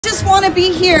Just want to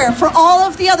be here for all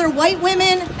of the other white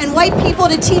women and white people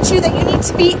to teach you that you need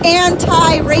to be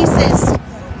anti-racist.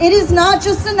 It is not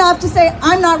just enough to say,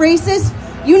 I'm not racist.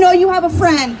 You know you have a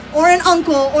friend or an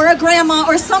uncle or a grandma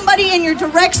or somebody in your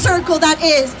direct circle that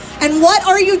is. And what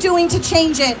are you doing to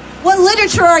change it? What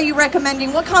literature are you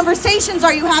recommending? What conversations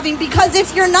are you having? Because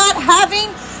if you're not having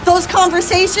those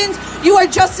conversations, you are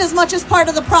just as much as part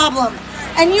of the problem.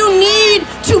 And you need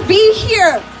to be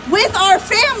here with our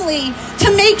family to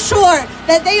make sure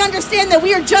that they understand that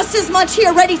we are just as much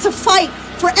here ready to fight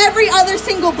for every other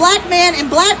single black man and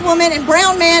black woman and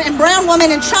brown woman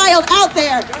and child out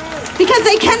there, because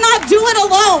they cannot do it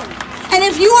alone. And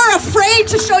if you are afraid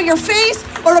to show your face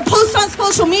or to post on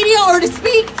social media or to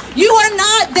speak, you are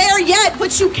not there yet,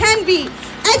 but you can be.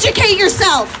 Educate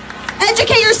yourself.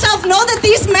 Educate yourself. Know that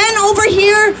these men over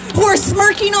here who are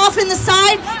smirking off in the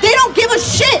side, they don't give a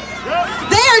shit.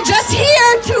 They are just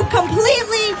here to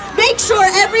completely make sure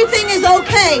everything is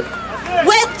okay.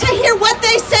 To hear what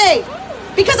they say.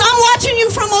 Because I'm watching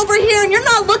you from over here and you're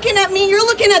not looking at me, you're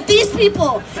looking at these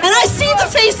people. And I see the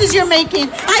faces you're making.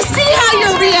 I see how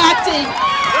you're reacting.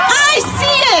 I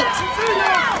see it.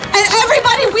 And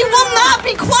everybody, we will not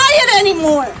be quiet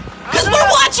anymore. Because we're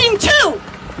watching too.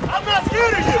 I'm not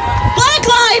scared of you. Black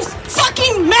lives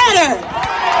fucking matter.